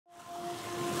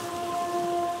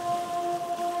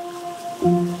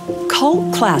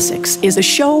Cult Classics is a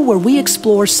show where we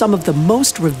explore some of the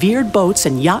most revered boats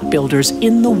and yacht builders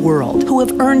in the world who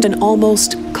have earned an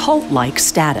almost cult-like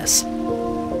status.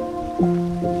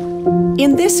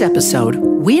 In this episode,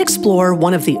 we explore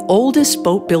one of the oldest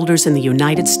boat builders in the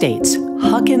United States,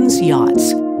 Huckins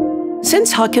Yachts.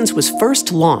 Since Huckins was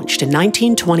first launched in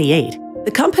 1928, the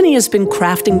company has been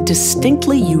crafting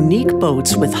distinctly unique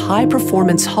boats with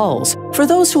high-performance hulls for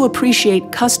those who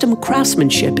appreciate custom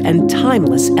craftsmanship and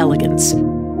timeless elegance.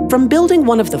 From building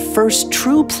one of the first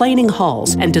true planing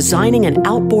hulls and designing an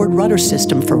outboard rudder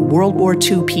system for World War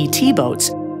II PT boats,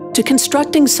 to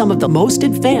constructing some of the most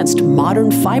advanced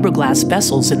modern fiberglass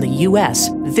vessels in the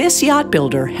U.S., this yacht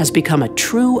builder has become a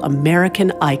true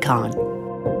American icon.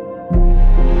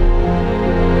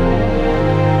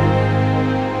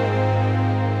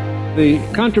 The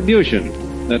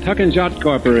contribution that Huckins Yacht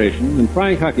Corporation and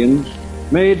Frank Huckins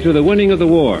made to the winning of the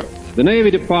war. The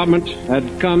Navy Department had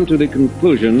come to the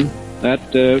conclusion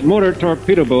that motor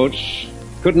torpedo boats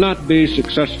could not be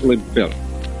successfully built.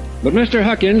 But Mr.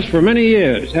 Huckins, for many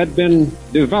years, had been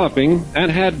developing and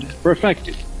had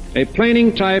perfected a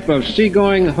planing type of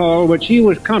seagoing hull which he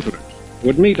was confident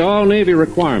would meet all Navy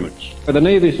requirements. The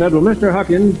Navy said, well, Mr.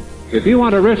 Huckins, if you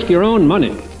want to risk your own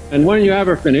money, and when you have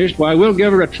her finished, why, we'll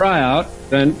give her a tryout,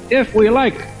 then if we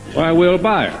like her, why, we'll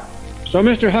buy her. So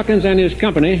Mr. Huckins and his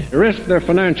company risked their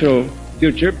financial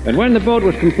future, and when the boat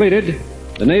was completed,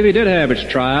 the Navy did have its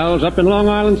trials up in Long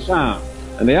Island Sound.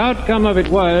 And the outcome of it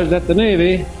was that the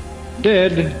Navy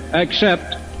did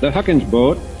accept the Huckins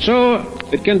boat. So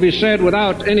it can be said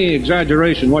without any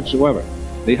exaggeration whatsoever,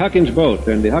 the Huckins boat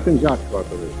and the Huckins Yacht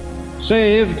Corporation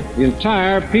saved the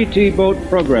entire PT boat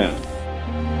program.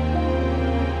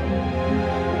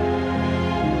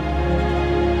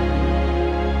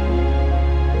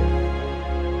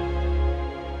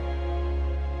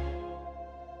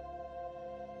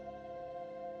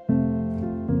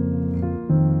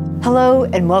 Hello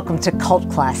and welcome to Cult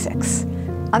Classics.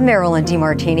 I'm Marilyn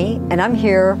DiMartini and I'm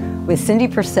here with Cindy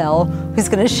Purcell, who's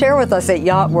going to share with us at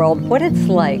YachtWorld what it's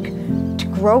like to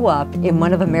grow up in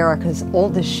one of America's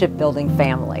oldest shipbuilding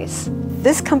families.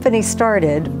 This company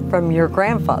started from your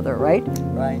grandfather, right?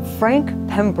 Right. Frank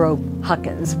Pembroke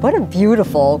Huckins. What a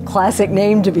beautiful classic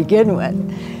name to begin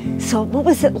with. So what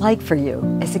was it like for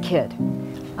you as a kid?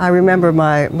 I remember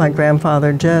my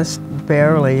grandfather just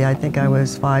barely, I think I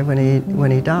was 5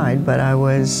 when he died, but I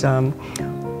was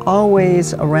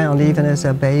always around, even as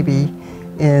a baby,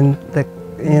 in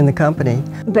the company.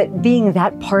 But being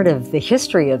that part of the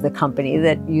history of the company,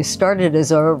 that you started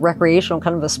as a recreational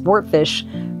kind of a sport fish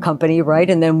company, right?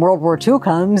 And then World War II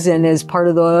comes, and as part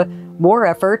of the war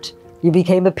effort, you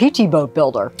became a PT boat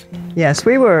builder. Yes,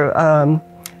 we were,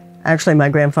 actually my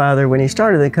grandfather, when he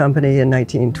started the company in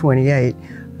 1928,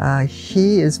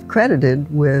 he is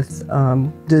credited with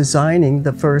designing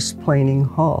the first planing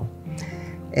hull.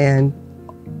 And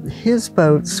his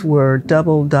boats were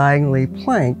double diagonally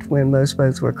planked when most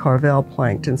boats were Carvel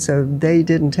planked. And so they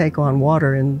didn't take on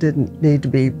water and didn't need to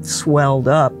be swelled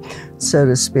up, so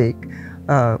to speak,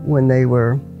 when they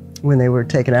were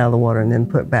taken out of the water and then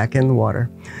put back in the water.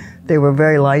 They were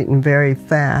very light and very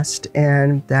fast,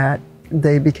 and that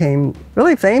they became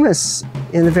really famous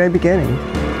in the very beginning.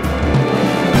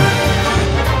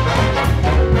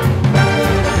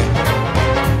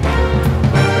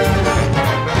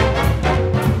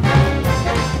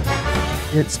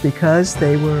 It's because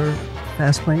they were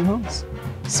fast planing hulls.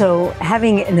 So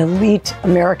having an elite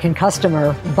American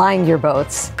customer buying your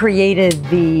boats created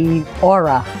the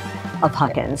aura of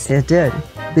Huckins. It did.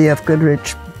 B.F.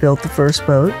 Goodrich built the first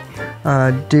boat.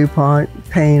 DuPont,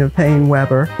 Payne of Payne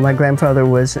Weber. My grandfather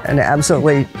was an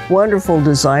absolutely wonderful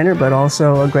designer, but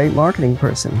also a great marketing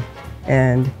person.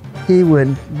 And he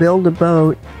would build a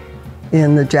boat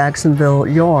in the Jacksonville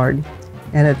yard.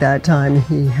 And at that time,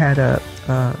 he had a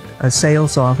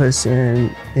sales office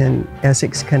in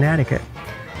Essex, Connecticut.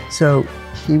 So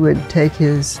he would take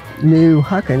his new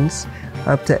Huckins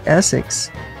up to Essex,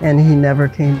 and he never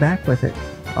came back with it.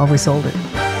 Always sold it.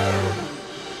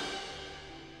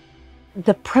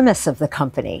 The premise of the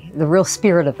company, the real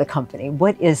spirit of the company,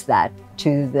 what is that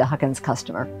to the Huckins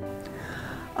customer?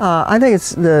 I think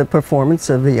it's the performance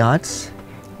of the yachts.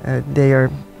 They are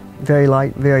very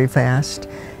light, very fast.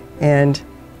 And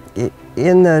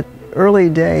in the early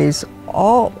days,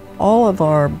 all of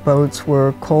our boats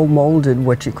were cold molded,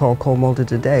 what you call cold molded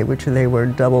today, which they were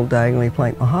double diagonally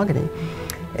planked mahogany.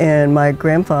 And my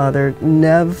grandfather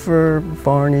never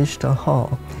varnished a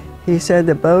hull. He said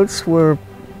the boats were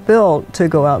built to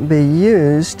go out and be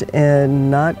used and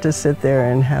not to sit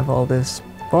there and have all this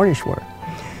varnish work.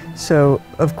 So,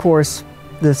 of course,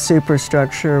 the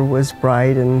superstructure was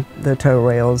bright and the tow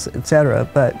rails, etc.,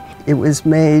 but it was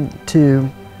made to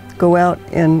go out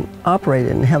and operate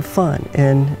it and have fun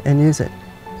and use it.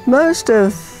 Most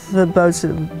of the boats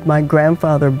that my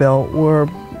grandfather built were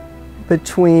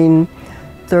between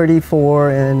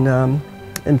 34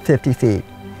 and 50 feet.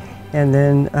 And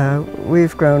then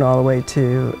we've grown all the way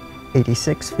to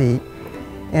 86 feet.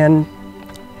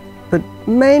 But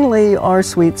mainly our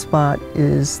sweet spot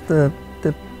is the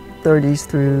 30s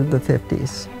through the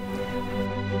 50s.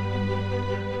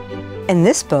 And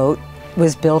this boat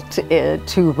was built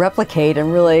to replicate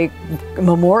and really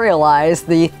memorialize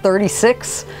the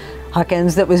 36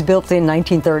 Huckins that was built in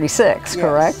 1936, yes.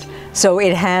 Correct? So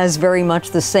it has very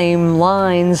much the same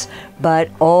lines, but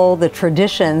all the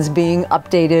traditions being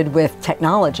updated with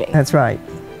technology. That's right.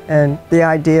 And the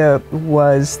idea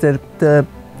was that the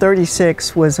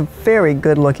 36 was a very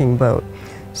good-looking boat.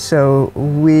 So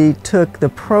we took the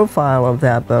profile of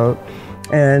that boat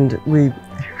and we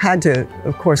had to,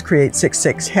 of course, create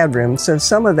 6'6" headroom. So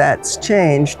some of that's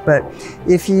changed, but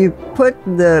if you put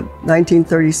the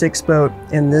 1936 boat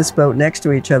and this boat next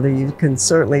to each other, you can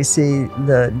certainly see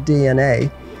the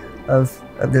DNA of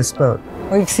this boat.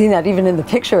 We've seen that even in the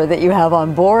picture that you have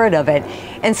on board of it.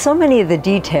 And so many of the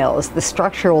details, the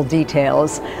structural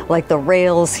details, like the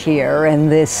rails here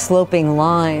and the sloping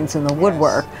lines and the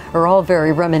woodwork, are all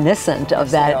very reminiscent of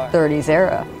that 30s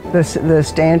era. The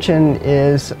stanchion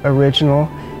is original,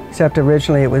 except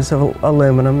originally it was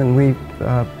aluminum and we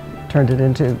turned it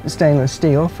into stainless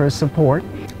steel for support.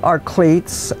 Our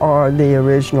cleats are the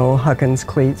original Huckins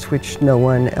cleats, which no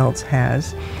one else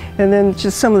has. And then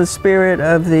just some of the spirit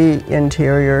of the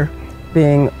interior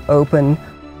being open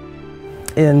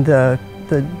in the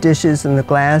dishes and the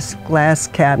glass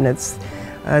cabinets.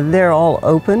 They're all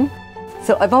open.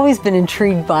 So I've always been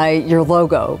intrigued by your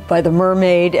logo, by the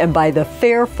mermaid and by the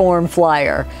Fairform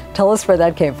flyer. Tell us where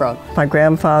that came from. My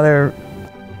grandfather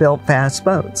built fast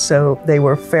boats, so they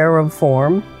were fair of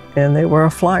form and they were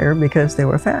a flyer because they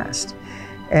were fast.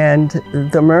 And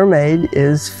the mermaid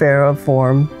is fair of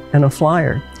form and a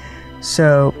flyer.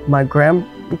 So my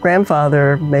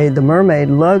grandfather made the mermaid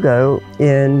logo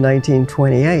in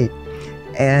 1928,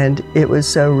 and it was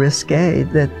so risque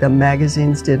that the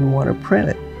magazines didn't want to print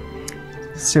it.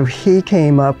 So he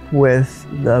came up with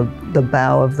the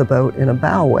bow of the boat in a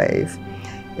bow wave.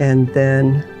 And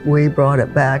then we brought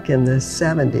it back in the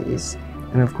 70s.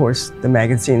 And of course, the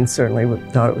magazines certainly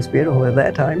thought it was beautiful at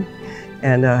that time.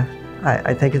 And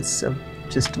I think it's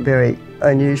just a very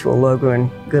unusual logo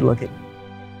and good looking.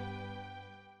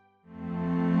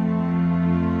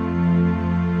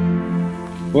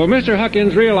 Well, Mr.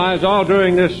 Huckins realized all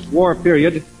during this war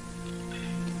period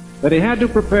that he had to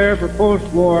prepare for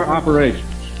post-war operations.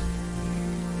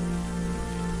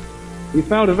 He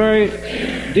felt a very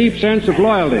deep sense of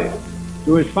loyalty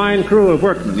to his fine crew of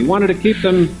workmen. He wanted to keep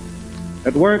them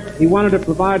at work. He wanted to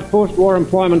provide post-war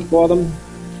employment for them.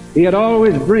 He had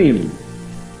always dreamed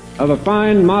of a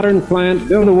fine modern plant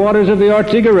built in the waters of the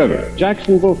Ortega River,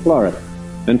 Jacksonville, Florida.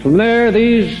 And from there,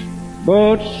 these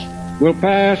boats will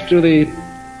pass to the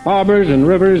harbors and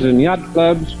rivers and yacht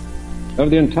clubs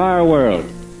of the entire world,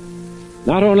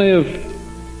 not only of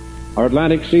our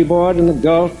Atlantic seaboard and the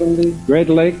Gulf and the Great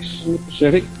Lakes and the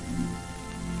Pacific,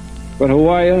 but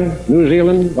Hawaii, New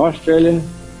Zealand, Australia,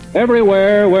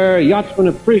 everywhere where yachtsmen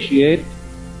appreciate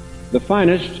the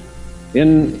finest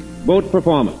in boat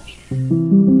performance.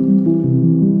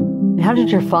 How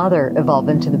did your father evolve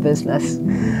into the business?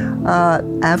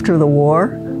 After the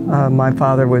war, my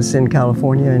father was in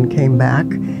California and came back,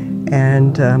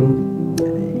 and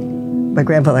my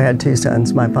grandfather had two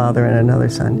sons, my father and another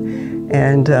son.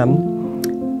 And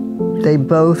they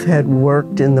both had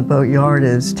worked in the boatyard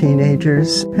as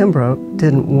teenagers. Pembroke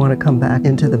didn't want to come back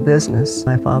into the business.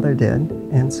 My father did,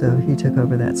 and so he took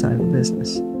over that side of the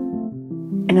business.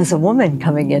 And as a woman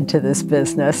coming into this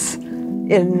business,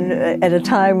 at a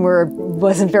time where it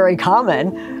wasn't very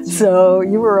common, so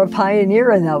you were a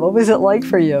pioneer in that. What was it like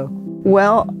for you?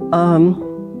 Well,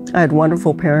 I had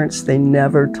wonderful parents. They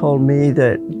never told me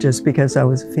that just because I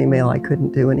was a female I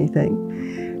couldn't do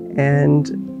anything.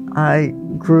 And I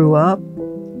grew up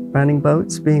running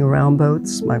boats, being around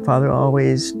boats. My father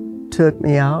always took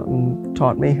me out and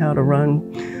taught me how to run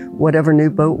whatever new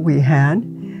boat we had.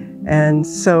 And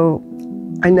so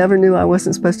I never knew I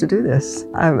wasn't supposed to do this.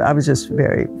 I was just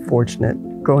very fortunate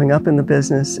growing up in the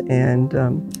business and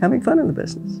having fun in the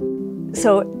business.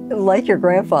 So, like your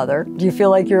grandfather, do you feel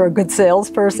like you're a good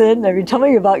salesperson? I mean, tell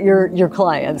me about your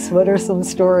clients. What are some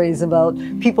stories about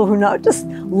people who not just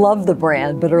love the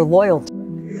brand, but are loyal to it?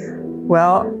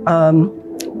 Well,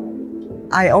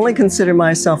 I only consider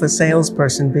myself a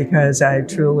salesperson because I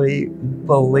truly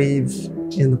believe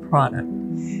in the product,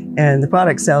 and the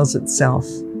product sells itself.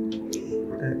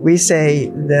 We say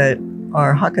that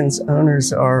our Huckins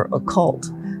owners are a cult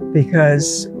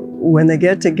because when they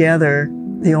get together,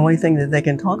 the only thing that they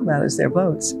can talk about is their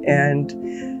boats, and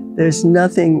there's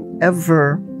nothing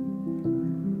ever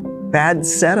bad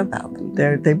said about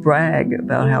them. They brag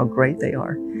about how great they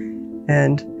are.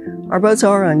 And our boats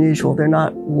are unusual. They're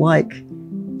not like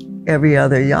every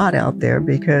other yacht out there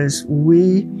because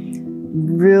we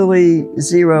really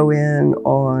zero in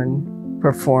on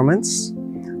performance.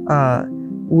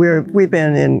 We've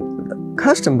been in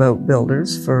custom boat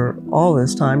builders for all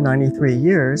this time, 93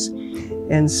 years.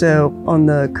 And so on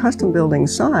the custom building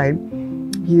side,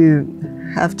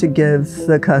 you have to give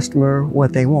the customer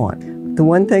what they want. The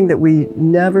one thing that we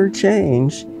never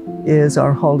change is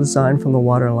our hull design from the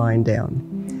waterline down.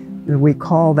 We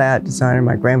call that design, or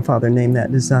my grandfather named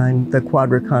that design, the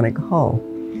quadraconic hull.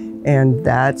 And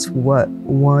that's what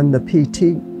won the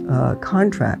PT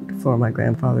contract for my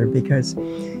grandfather, because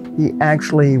he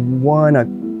actually won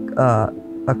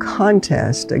a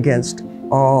contest against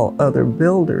all other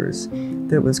builders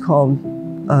that was called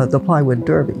the Plywood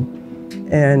Derby.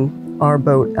 And our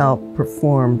boat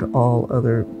outperformed all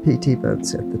other PT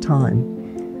boats at the time.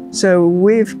 So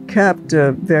we've kept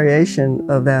a variation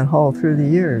of that hull through the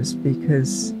years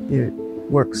because it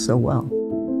works so well.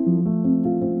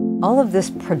 All of this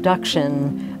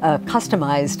production,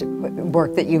 customized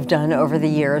work that you've done over the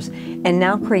years, and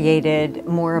now created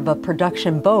more of a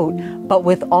production boat, but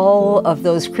with all of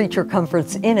those creature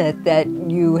comforts in it that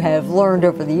you have learned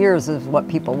over the years is what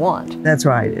people want. That's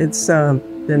right. It's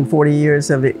been 40 years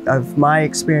of my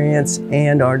experience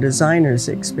and our designers'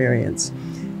 experience.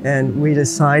 And we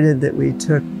decided that we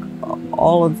took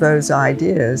all of those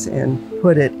ideas and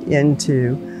put it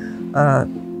into a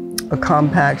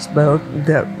compact boat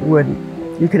that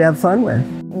you could have fun with.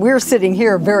 We're sitting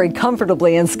here very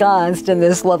comfortably ensconced in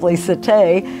this lovely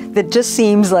settee that just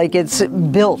seems like it's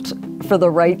built for the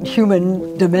right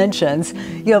human dimensions.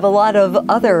 You have a lot of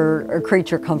other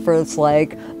creature comforts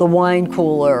like the wine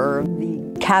cooler, the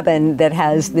cabin that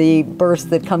has the berths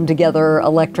that come together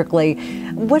electrically.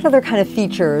 What other kind of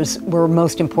features were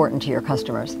most important to your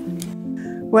customers?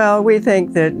 Well, we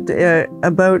think that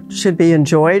a boat should be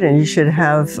enjoyed and you should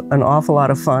have an awful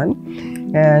lot of fun.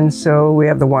 And so we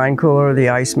have the wine cooler, the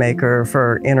ice maker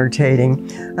for entertaining.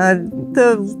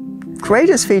 The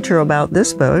greatest feature about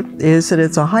this boat is that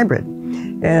it's a hybrid.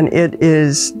 And it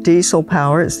is diesel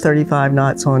power, it's 35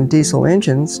 knots on diesel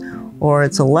engines, or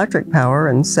it's electric power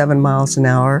and 7 miles an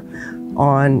hour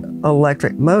on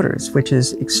electric motors, which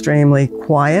is extremely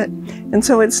quiet. And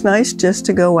so it's nice just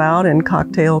to go out and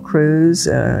cocktail cruise.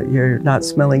 You're not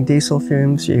smelling diesel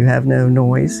fumes, you have no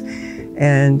noise.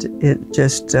 And it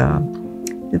just,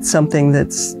 it's something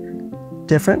that's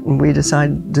different, and we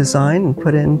decided to design and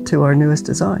put into our newest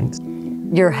designs.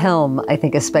 Your helm, I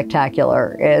think, is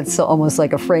spectacular. It's almost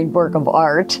like a framed work of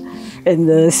art, and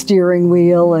the steering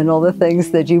wheel and all the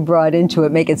things that you brought into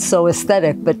it make it so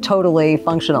aesthetic, but totally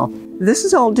functional. This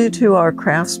is all due to our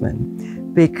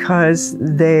craftsmen, because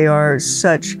they are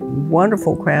such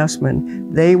wonderful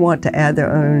craftsmen. They want to add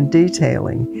their own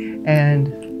detailing.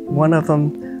 And one of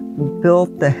them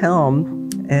built the helm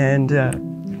and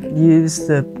used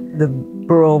the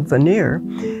burl veneer,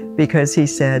 because he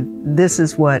said, this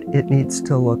is what it needs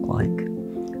to look like.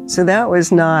 So that was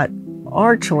not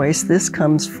our choice. This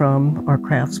comes from our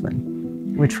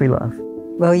craftsmen, which we love.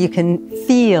 Well, you can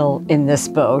feel in this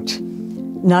boat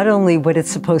not only what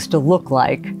it's supposed to look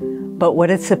like, but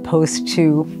what it's supposed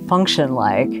to function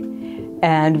like.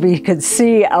 And we could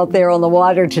see out there on the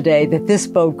water today that this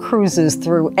boat cruises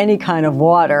through any kind of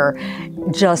water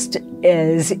just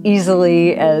as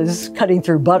easily as cutting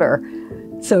through butter.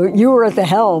 So you were at the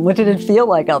helm. What did it feel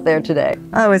like out there today?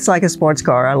 Oh, it's like a sports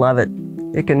car. I love it.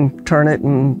 It can turn it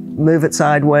and move it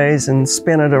sideways and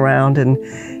spin it around. And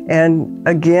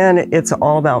again, it's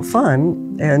all about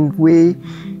fun. And we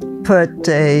put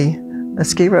a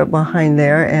ski rope behind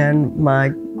there, and my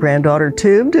granddaughter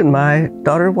tubed and my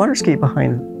daughter water skied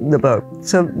behind the boat.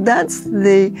 So it's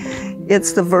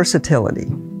the versatility.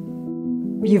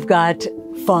 You've got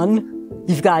fun,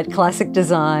 you've got classic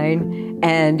design,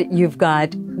 and you've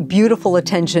got beautiful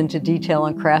attention to detail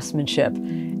and craftsmanship.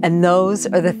 And those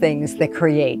are the things that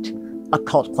create a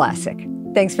cult classic.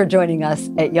 Thanks for joining us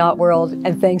at Yacht World,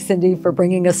 and thanks, Cindy, for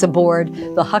bringing us aboard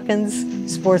the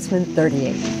Huckins Sportsman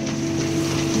 38.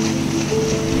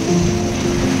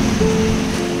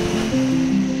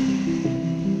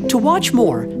 To watch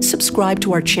more, subscribe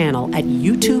to our channel at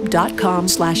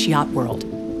youtube.com/yachtworld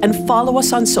and follow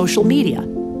us on social media.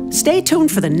 Stay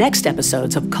tuned for the next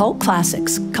episodes of Cult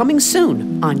Classics coming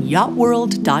soon on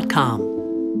YachtWorld.com.